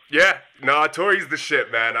 though. Yeah, no, Tory's the shit,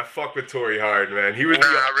 man. I fuck with Tory hard, man. He was.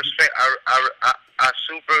 I respect. I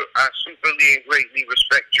superly and greatly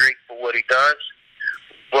respect Drake for what he does,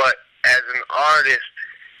 but as an artist,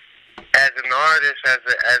 as a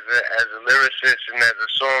lyricist, and as a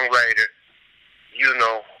songwriter,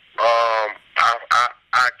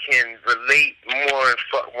 I can relate more and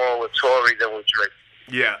fuck more with Tory than with Drake.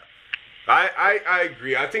 Yeah. I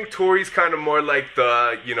agree. I think Tory's kind of more like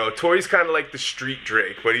Tory's kind of like the street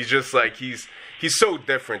Drake, but he's just like, he's so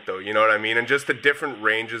different though, you know what I mean? And just the different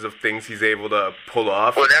ranges of things he's able to pull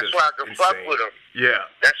off. Well, that's why I can fuck with him. Yeah.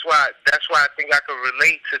 That's why I think I can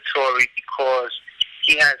relate to Tory, because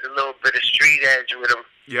he has a little bit of street edge with him.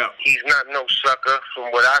 Yeah. He's not no sucker.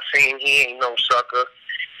 From what I've seen, he ain't no sucker.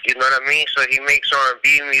 You know what I mean? So he makes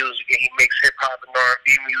R&B music and he makes hip-hop and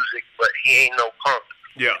R&B music, but he ain't no punk.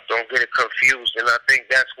 Yeah. Don't get it confused. And I think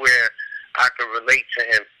that's where I can relate to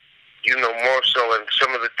him, more so. And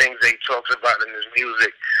some of the things that he talks about in his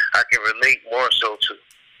music, I can relate more so to.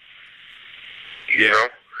 You know?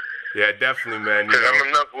 Yeah, definitely, man. Because I'm a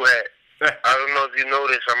knucklehead. I don't know if you know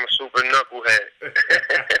this, I'm a super knucklehead.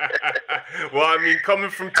 Well, I mean, coming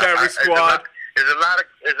from Terror Squad. There's a lot of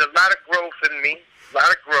growth in me. A lot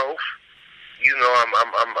of growth.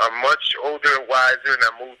 I'm much older and wiser, and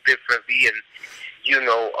I move differently, and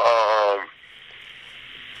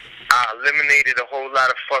I eliminated a whole lot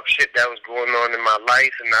of fuck shit that was going on in my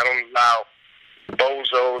life, and I don't allow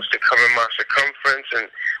bozos to come in my circumference, and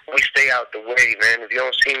we stay out the way, man. If you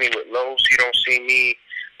don't see me with Los, you don't see me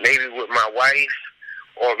maybe with my wife,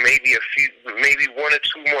 or maybe maybe one or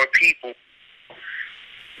two more people,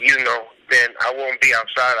 then I won't be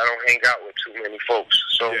outside. I don't hang out with too many folks.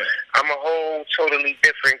 So I'm a whole totally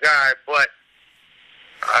different guy, but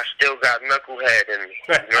I still got knucklehead in me.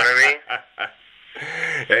 You know what I mean?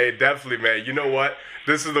 Hey, definitely, man. You know what?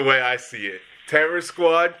 This is the way I see it. Terror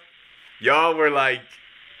Squad, y'all were like,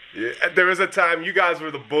 there was a time you guys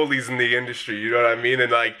were the bullies in the industry, you know what I mean?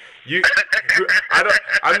 And like,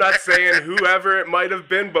 I'm not saying whoever it might have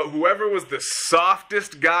been, but whoever was the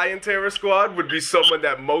softest guy in Terror Squad would be someone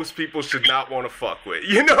that most people should not want to fuck with.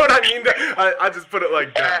 You know what I mean? I just put it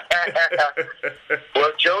like that.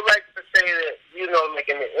 Well, Joe likes to say that, like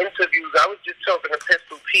in the interviews, I was just talking to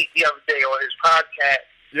Pistol Pete the other day on his podcast.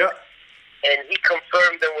 Yeah. And he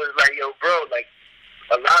confirmed and was like, yo, bro, like,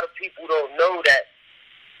 a lot of people don't know that.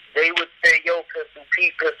 They would say, yo, Pistol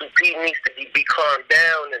Pete needs to be calmed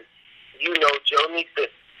down, and, you know, Joe needs to,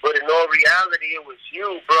 but in all reality, it was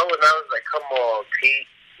you, bro. And I was like, come on, Pete.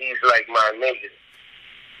 He's like my nigga.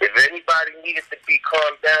 If anybody needed to be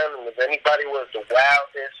calmed down, and if anybody was the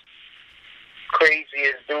wildest,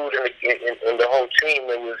 craziest dude in the whole team,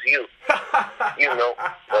 it was you. You know,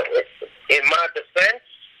 in my defense,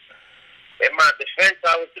 I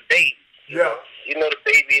was the baby. Yeah. You know, the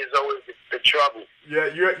baby is always the trouble. Yeah,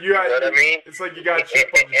 you know what I mean? It's like you got a chip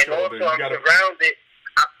on the shoulder. And also, I'm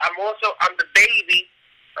surrounded.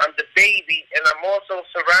 I'm the baby. And I'm also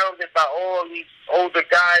surrounded by all these older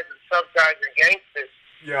guys and sub guys and gangsters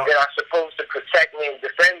that are supposed to protect me and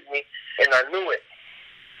defend me, and I knew it.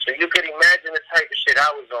 So you could imagine the type of shit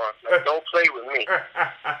I was on. Like, don't play with me.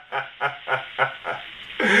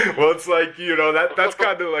 Well, it's like, you know, that's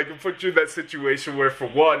kind of like, it puts you in that situation where, for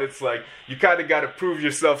one, it's like, you kind of got to prove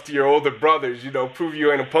yourself to your older brothers, you know, prove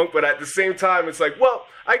you ain't a punk, but at the same time, it's like, well,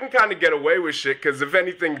 I can kind of get away with shit, because if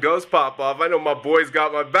anything does pop off, I know my boys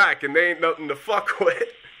got my back, and they ain't nothing to fuck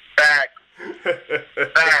with. Back.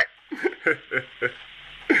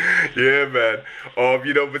 Yeah, man.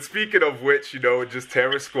 You know, but speaking of which, you know, just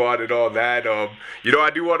Terror Squad and all that, you know, I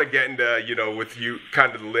do want to get into, you know, with you,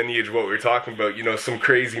 kind of the lineage, what we were talking about, you know, some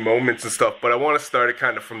crazy moments and stuff, but I want to start it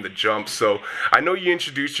kind of from the jump. So, I know you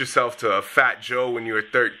introduced yourself to Fat Joe when you were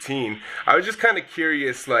 13. I was just kind of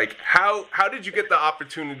curious, like, how did you get the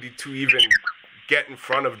opportunity to even get in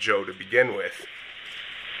front of Joe to begin with?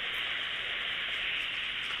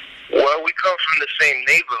 Well, we come from the same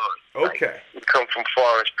neighborhood. Okay. Like, we come from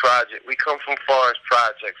Forest Project. We come from Forest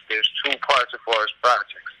Projects. There's two parts of Forest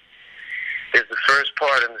Projects. There's the first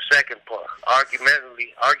part and the second part.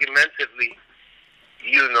 Argumentatively,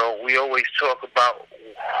 you know, we always talk about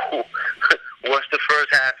what's the first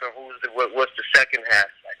half and what's the second half.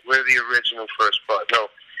 Like, we're the original first part. No,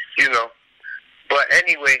 you know. But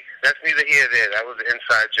anyway, that's neither here nor there. That was an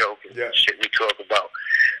inside joke and shit we talk about.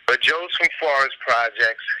 But Joe's from Forest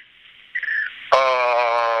Projects.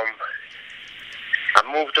 I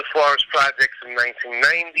moved to Forest Projects in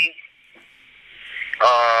 1990.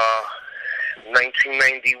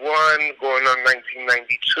 1991, going on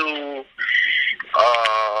 1992. I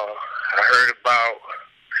heard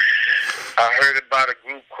about a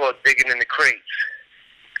group called Digging in the Crates.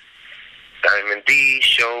 Diamond D,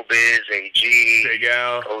 Showbiz, AG, Big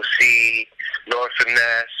Al, OC, Lord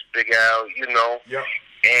Finesse, Big Al, you know. Yep.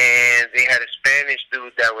 And they had a Spanish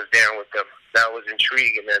dude that was down with them. That was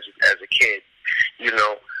intriguing as a kid, you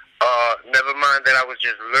know. Never mind that I was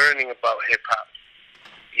just learning about hip-hop,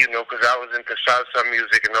 you know, because I was into salsa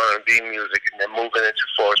music and R&B music, and then moving into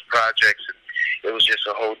Forest Projects, and it was just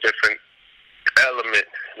a whole different element,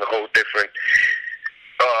 and a whole different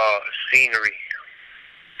scenery,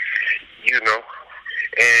 you know.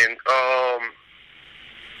 And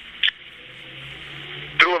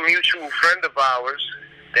through a mutual friend of ours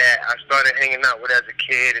that I started hanging out with as a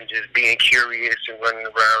kid and just being curious and running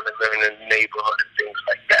around and living in the neighborhood and things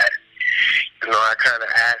like that. You know, I kind of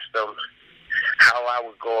asked them how I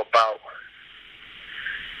would go about,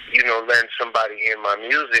 you know, letting somebody hear my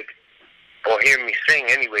music or hear me sing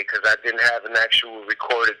anyway, because I didn't have an actual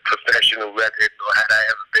recorded professional record, nor had I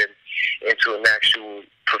ever been into an actual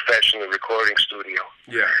professional recording studio.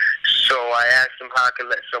 Yeah. So I asked him how I could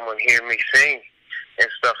let someone hear me sing and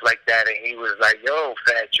stuff like that, and he was like, yo,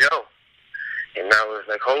 Fat Joe. And I was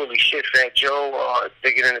like, holy shit, Fat Joe,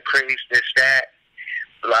 Digging in the Crates, this, that,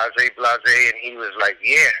 blase, and he was like,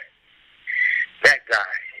 yeah, that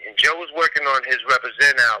guy. And Joe was working on his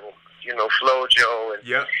Represent album, you know, Flow Joe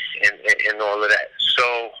and all of that.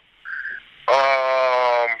 So,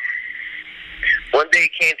 one day he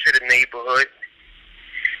came to the neighborhood.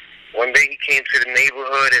 And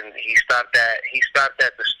he stopped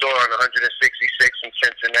at the store on 166 and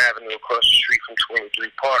Fenton Avenue across the street from 23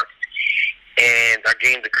 Park. And I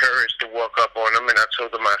gained the courage to walk up on him, and I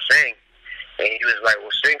told him I sang. And he was like,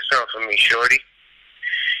 well, sing something for me, shorty.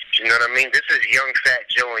 You know what I mean? This is young Fat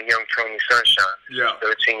Joe and young Tony Sunshine. Yeah.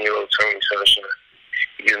 13-year-old Tony Sunshine.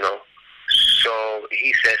 You know. So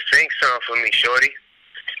he said, sing something for me, shorty.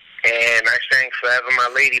 And I sang Forever My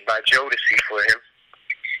Lady by Jodeci for him.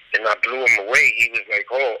 And I blew him away. He was like,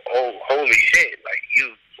 oh, holy shit. Like,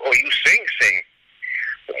 you sing.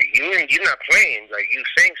 Like, you're not playing. Like, you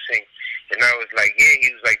sing. And I was like, yeah.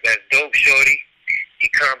 He was like, that's dope, shorty. He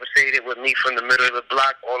conversated with me from the middle of the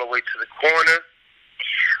block all the way to the corner.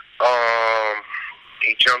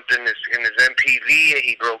 He jumped in his MPV and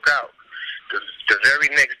he broke out. The very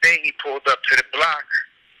next day, he pulled up to the block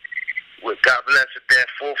with God Bless It there,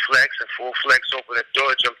 Full Flex, and Full Flex opened the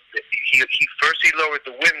door. He lowered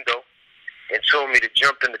the window and told me to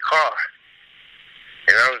jump in the car.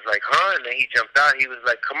 And I was like, huh? And then he jumped out. He was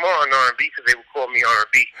like, come on, R&B, because they would call me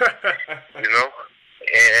R&B, you know?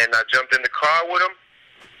 And I jumped in the car with him,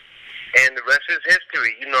 and the rest is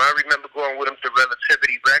history. You know, I remember going with him to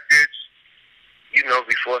Relativity Records, you know,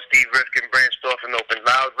 before Steve Rifkin branched off and opened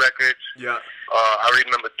Loud Records. Yeah. I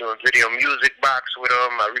remember doing Video Music Box with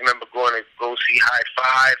him. I remember going to go see High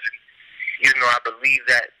Five. You know, I believe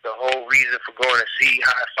that the whole reason for going to see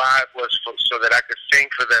High Five was so that I could sing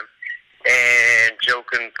for them and Joe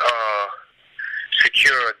can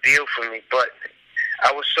secure a deal for me. But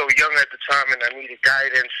I was so young at the time, and I needed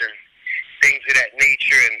guidance and things of that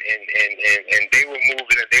nature, and they were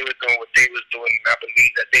moving and they were doing what they was doing, and I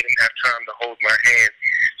believe that they didn't have time to hold my hand.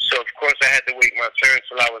 So, of course, I had to wait my turn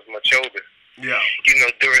till I was much older. Yeah. You know,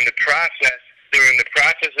 during the process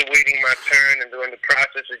of waiting my turn and during the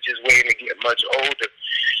process of just waiting to get much older,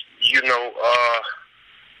 you know,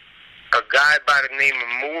 a guy by the name of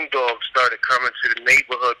Moondog started coming to the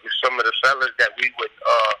neighborhood with some of the fellas that we would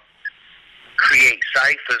create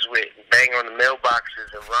ciphers with and bang on the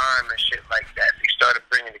mailboxes and rhyme and shit like that. They started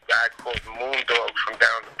bringing a guy called Moondog from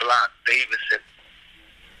down the block, Davison,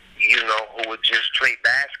 you know, who would just play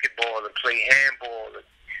basketball and play handball and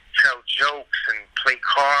tell jokes and play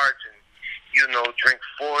cards and, you know, drink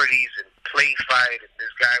 40s and play fight. And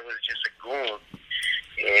this guy was just a goon.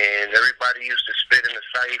 And everybody used to spit in the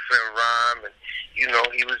cipher and rhyme. And, you know,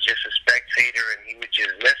 he was just a spectator and he would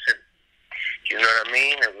just listen. You know what I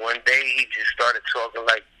mean? And one day he just started talking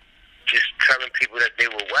like, just telling people that they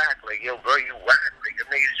were whack. Like, yo, bro, you whack. Like, the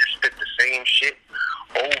niggas just spit the same shit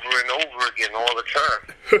over and over again all the time.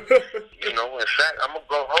 You know, in fact, I'm going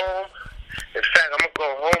to go home. In fact, I'm going to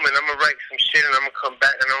go home and I'm going to write some shit and I'm going to come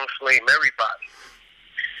back and I'm going to flame everybody.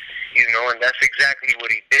 You know, and that's exactly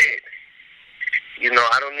what he did. You know,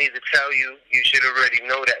 I don't need to tell you. You should already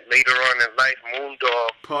know that later on in life,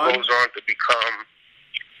 Moondog goes on to become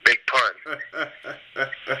Big Pun.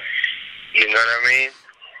 You know what I mean?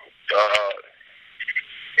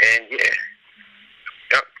 And yeah.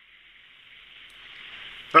 Yep.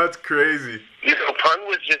 That's crazy. You know, Pun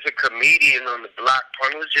was just a comedian on the block.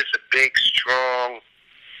 Pun was just a big, strong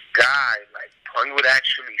guy. Like, Pun would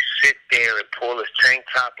actually sit there and pull his tank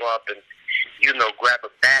top up and, you know, grab a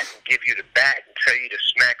bat and give you the bat and tell you to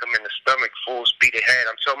smack him in the stomach full speed ahead.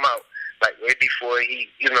 I'm talking about, like, right before he,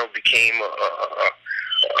 you know, became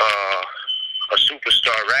a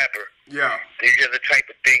superstar rapper. Yeah. These are the type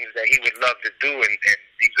of things that he would love to do, and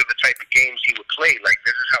these are the type of games he would play. Like,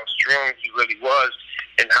 this is how strong he really was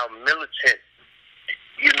and how militant,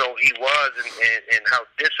 you know, he was and how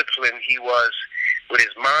disciplined he was with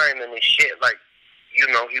his mind and his shit. Like, you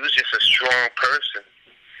know, he was just a strong person.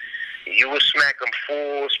 You would smack him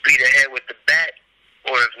full speed ahead with the bat,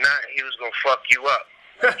 or if not, he was going to fuck you up.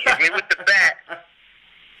 Hit me with the bat.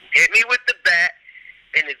 Hit me with the bat.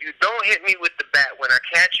 And if you don't hit me with the bat, when I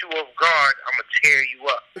catch you off guard, I'm going to tear you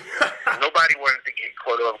up. Nobody wanted to get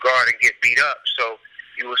caught off guard and get beat up, so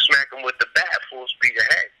you would smack him with the bat full speed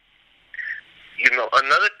ahead. You know,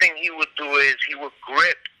 another thing he would do is he would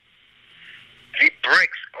grip the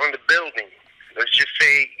bricks on the building. Let's just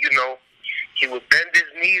say, you know, he would bend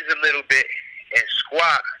his knees a little bit and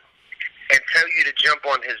squat and tell you to jump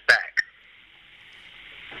on his back.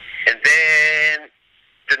 And then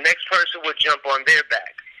the next person would jump on their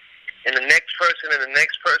back. And the next person and the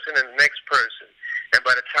next person and the next person. And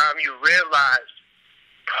by the time you realized,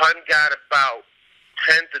 Pun got about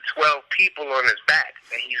 10 to 12 people on his back.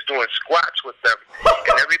 And he's doing squats with them.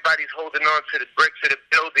 And everybody's holding on to the bricks of the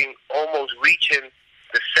building, almost reaching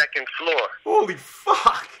the second floor. Holy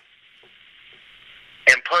fuck.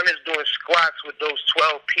 And Pun is doing squats with those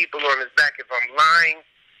 12 people on his back. If I'm lying,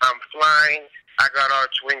 I'm flying. I got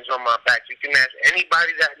arch wings on my back. You can ask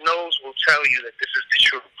anybody that knows will tell you that this is the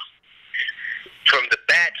truth. From the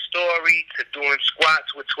bat story to doing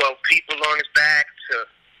squats with 12 people on his back to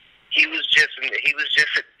he was just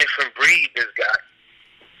a different breed, this guy.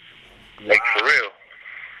 Wow. Like, for real.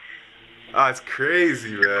 Oh, it's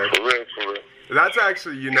crazy, man. For real, for real. That's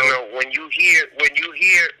actually, you know, when you hear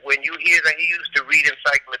that he used to read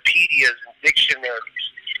encyclopedias and dictionaries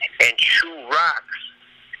and chew rocks,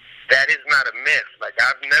 that is not a myth. Like,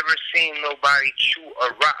 I've never seen nobody chew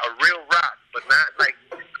a real rock, but not like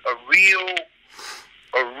a real,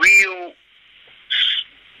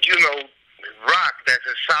 you know, rock that's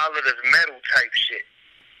as solid as metal type shit.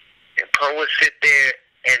 And Poe would sit there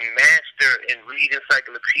and master and read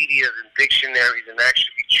encyclopedias and dictionaries and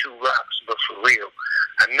actually chew rocks, but for real.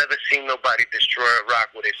 I've never seen nobody destroy a rock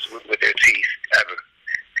with their teeth, ever.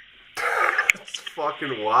 That's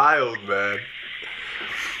fucking wild, man.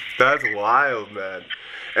 That's wild, man.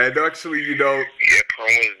 And actually, you know... Yeah,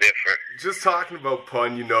 Pun was different. Just talking about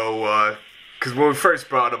Pun, you know, because when we first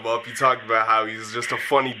brought him up, you talked about how he's just a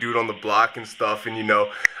funny dude on the block and stuff, and you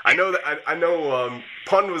know, I know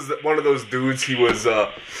Pun was one of those dudes. He was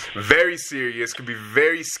very serious, could be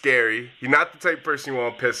very scary. He's not the type of person you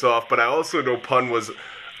want to piss off, but I also know Pun was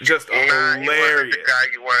just hilarious. He wasn't the guy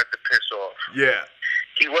you wanted to piss off. Yeah.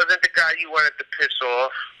 He wasn't the guy you wanted to piss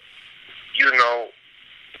off, you know,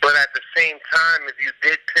 but at the same time, if you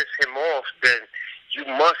did piss him off, then you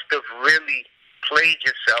must have really played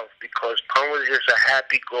yourself, because Pun was just a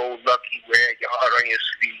happy-go-lucky, wear your heart on your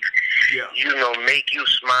sleeve, you know, make you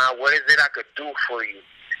smile. What is it I could do for you?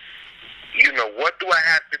 You know, what do I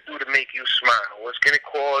have to do to make you smile? What's going to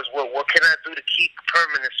cause, what can I do to keep a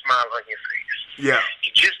permanent smile on your face? Yeah.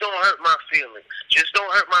 Just don't hurt my feelings. Just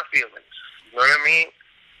don't hurt my feelings. You know what I mean?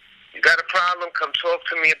 You got a problem, come talk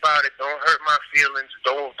to me about it. Don't hurt my feelings.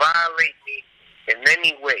 Don't violate me in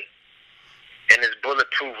any way. And it's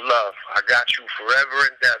bulletproof love. I got you forever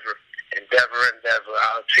and ever. Endeavor, endeavor.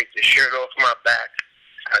 I'll take the shirt off my back.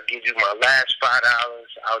 I'll give you my last $5.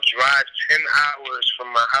 I'll drive 10 hours from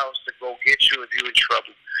my house to go get you if you're in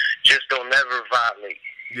trouble. Just don't ever violate.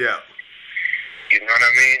 Yeah. You know what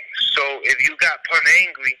I mean? So if you got Pun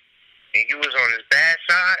angry and you was on his bad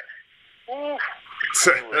side, ooh,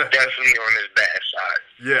 he was definitely on his bad side.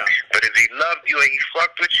 Yeah. But if he loved you and he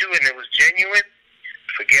fucked with you and it was genuine,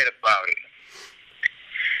 forget about it.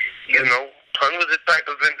 You know, Pun was the type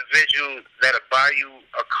of individual that'll buy you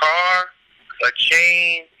a car, a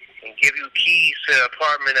chain, and give you keys to the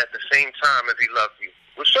apartment at the same time if he loved you.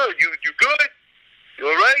 What's up? You good? You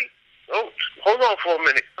alright? Oh, hold on for a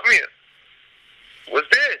minute. Come here. What's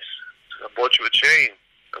this? I bought you a chain.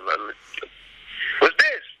 What's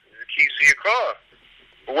this? The keys to your car.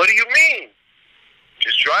 What do you mean?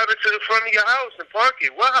 Just drive it to the front of your house and park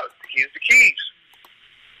it. Wow, here's the keys.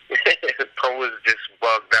 Pun was just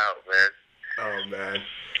bugged out, man. Oh, man.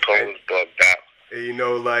 Pun was bugged out. You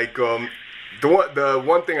know, like, the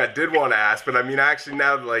one thing I did want to ask, but I mean, actually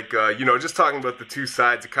now, like, you know, just talking about the two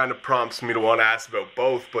sides, it kind of prompts me to want to ask about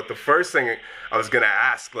both. But the first thing I was going to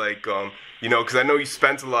ask, like, you know, because I know you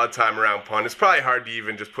spent a lot of time around Pun. It's probably hard to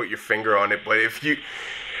even just put your finger on it. But if you,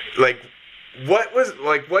 like,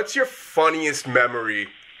 what's your funniest memory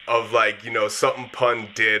of, like, you know, something Pun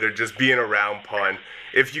did or just being around Pun?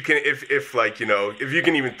 If you can, if like, you know, if you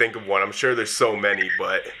can even think of one. I'm sure there's so many,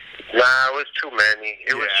 but. Nah, it was too many.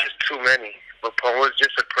 It was just too many. But Pun was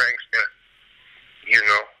just a prankster. You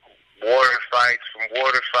know, from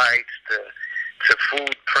water fights to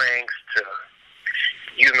food pranks to,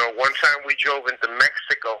 you know, one time we drove into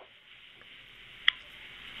Mexico.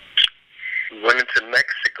 We went into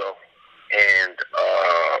Mexico and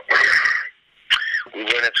we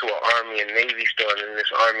went into an Army and Navy store, and in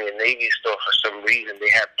this Army and Navy store, for some reason, they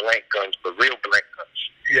had blank guns, but real blank guns.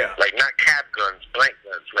 Yeah. Like, not cap guns, blank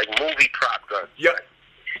guns, like movie prop guns. Yep.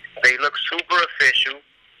 They look super official.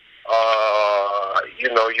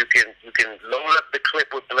 You know, you can load up the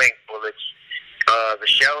clip with blank bullets. The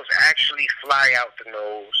shells actually fly out the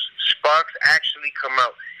nose. Sparks actually come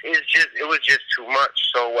out. It was just too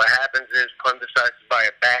much. So what happens is Pun decides to buy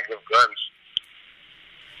a bag of guns.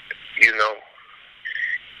 You know.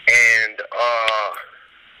 And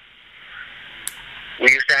we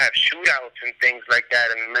used to have shootouts and things like that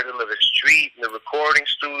in the middle of the street, in the recording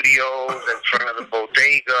studios, in front of the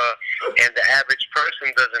bodega, and the average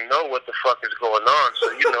person doesn't know what the fuck is going on. So,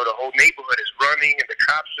 you know, the whole neighborhood is running, and the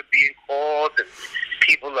cops are being called, and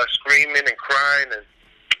people are screaming and crying, and,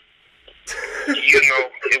 you know,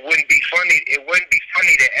 it wouldn't be funny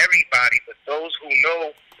to everybody, but those who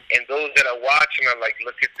know and those that are watching are like,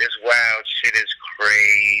 look at this wild shit, is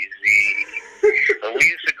crazy. And we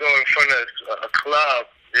used to go in front of a club.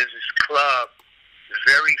 There's this club,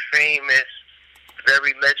 very famous,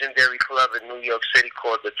 very legendary club in New York City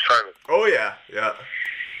called The Tunnel. Oh, yeah, yeah.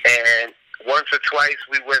 And once or twice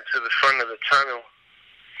we went to the front of the tunnel,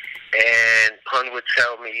 and Pun would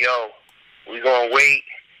tell me, yo, we gonna wait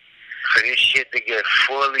for this shit to get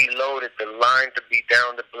fully loaded, the line to be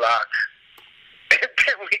down the block, and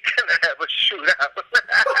then we gonna have a shootout.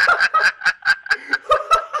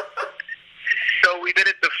 So we did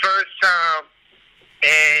it the first time,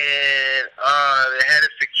 and the head of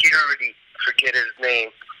security, forget his name,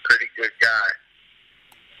 pretty good guy.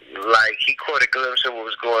 Like, he caught a glimpse of what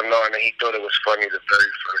was going on, and he thought it was funny the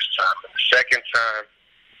very first time. And the second time,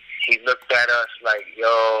 he looked at us like,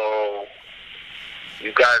 yo,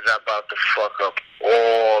 you guys are about to fuck up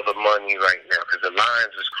all the money right now, because the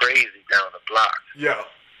lines was crazy down the block. Yeah.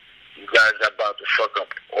 You guys are about to fuck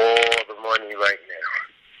up all the money right now.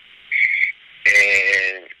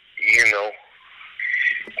 And, you know,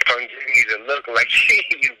 Pun gave me the look like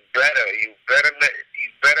you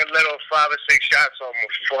better let off 5 or 6 shots or I'm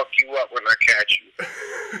gonna fuck you up when I catch you.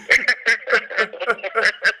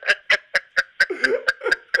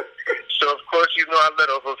 So of course you know I let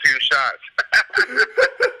off a few shots.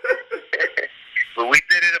 But we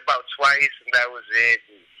did it about twice and that was it.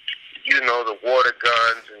 And, you know, the water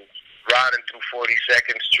guns and riding through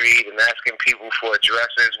 42nd Street and asking people for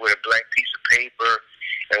addresses with a blank piece of paper.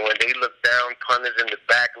 And when they look down, punters in the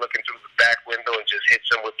back looking through the back window and just hits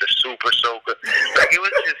them with the super soaker. Like, it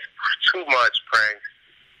was just too much pranks.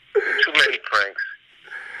 Too many pranks.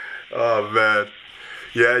 Oh, man.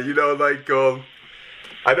 Yeah, you know, like,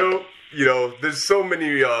 I know, you know, there's so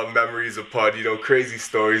many memories of Pud, you know, crazy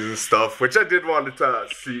stories and stuff, which I did want to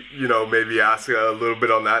see, you know, maybe ask a little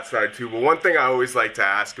bit on that side too. But one thing I always like to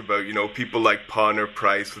ask about, you know, people like Pun or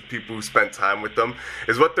Price, with people who spent time with them,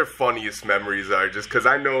 is what their funniest memories are. Just because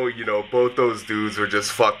I know, you know, both those dudes were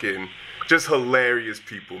just fucking, just hilarious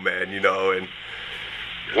people, man, you know, and...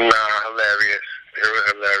 Nah, hilarious. They were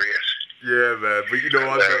hilarious. Yeah, man, but you know,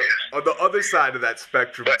 on the other side of that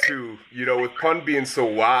spectrum too, you know, with Pun being so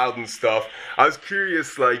wild and stuff, I was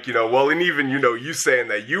curious, like, you know, well, and even, you know, you saying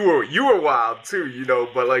that you were wild too, you know,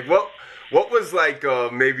 but like, what was like,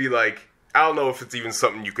 maybe like, I don't know if it's even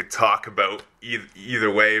something you could talk about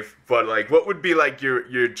either way, but like, what would be like your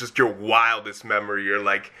wildest memory, or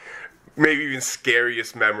like, maybe even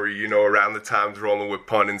scariest memory, you know, around the times rolling with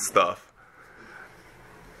Pun and stuff?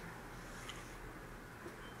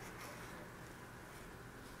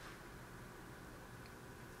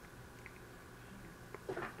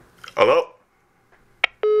 Hello?